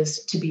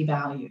ideas to be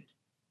valued.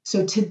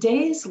 So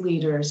today's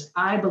leaders,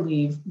 I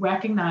believe,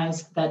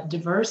 recognize that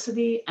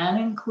diversity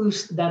and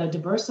that a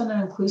diverse and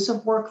an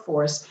inclusive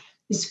workforce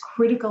is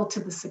critical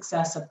to the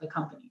success of the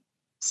company.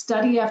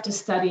 Study after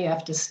study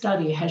after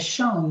study has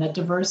shown that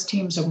diverse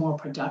teams are more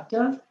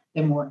productive,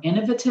 they're more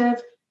innovative,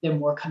 they're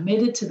more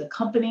committed to the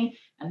company,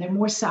 and they're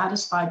more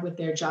satisfied with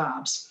their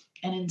jobs.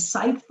 And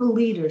insightful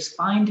leaders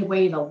find a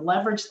way to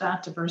leverage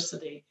that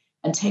diversity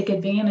and take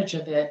advantage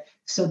of it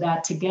so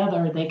that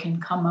together they can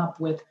come up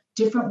with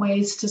different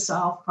ways to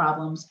solve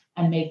problems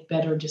and make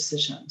better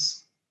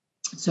decisions.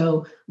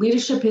 So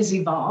leadership has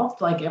evolved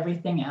like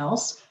everything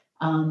else.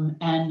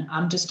 And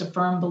I'm just a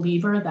firm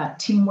believer that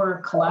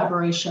teamwork,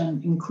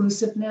 collaboration,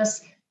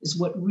 inclusiveness is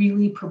what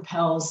really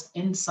propels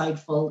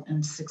insightful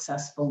and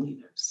successful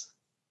leaders.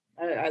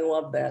 I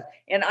love that.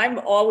 And I've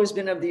always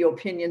been of the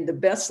opinion the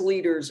best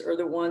leaders are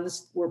the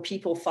ones where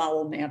people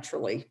follow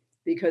naturally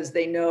because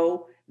they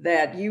know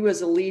that you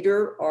as a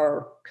leader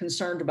are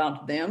concerned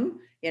about them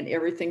and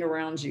everything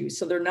around you.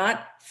 So they're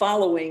not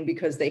following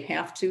because they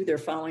have to, they're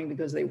following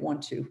because they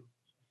want to.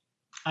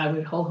 I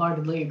would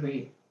wholeheartedly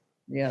agree.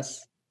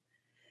 Yes.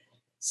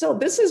 So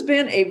this has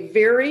been a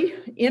very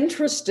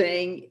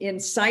interesting,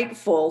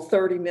 insightful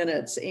 30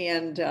 minutes.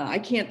 And I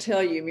can't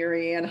tell you,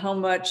 Mary Ann, how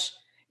much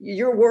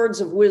your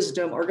words of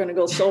wisdom are going to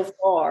go so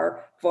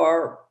far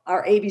for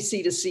our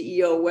ABC to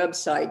CEO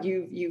website.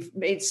 You've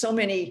made so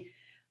many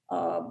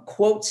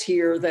quotes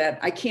here that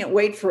I can't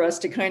wait for us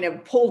to kind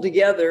of pull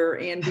together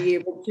and be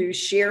able to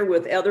share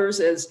with others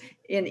as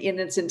in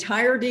its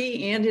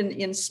entirety and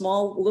in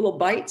small little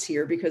bites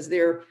here, because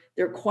they're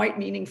quite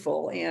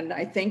meaningful. And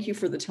I thank you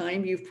for the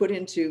time you've put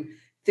into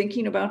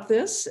thinking about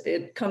this.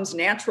 It comes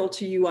natural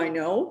to you, I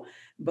know,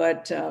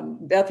 but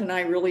Beth and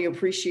I really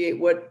appreciate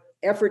what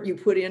effort you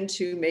put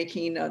into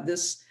making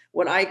this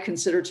what I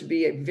consider to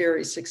be a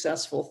very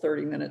successful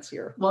 30 minutes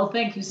here. Well,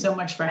 thank you so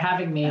much for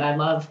having me. I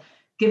love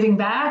giving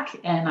back,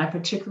 and I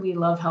particularly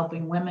love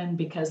helping women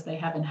because they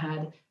haven't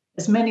had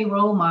as many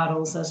role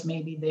models as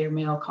maybe their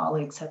male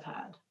colleagues have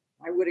had.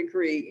 I would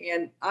agree.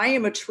 And I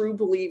am a true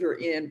believer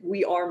in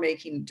we are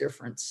making a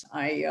difference.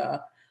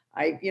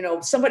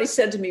 Somebody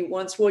said to me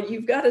once, well,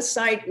 you've got a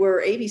site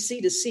where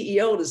ABC to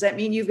CEO, does that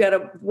mean you've got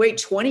to wait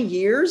 20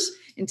 years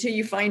until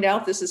you find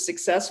out this is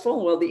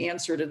successful? Well, the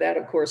answer to that,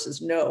 of course,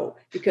 is no,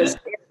 because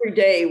every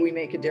day we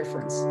make a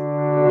difference.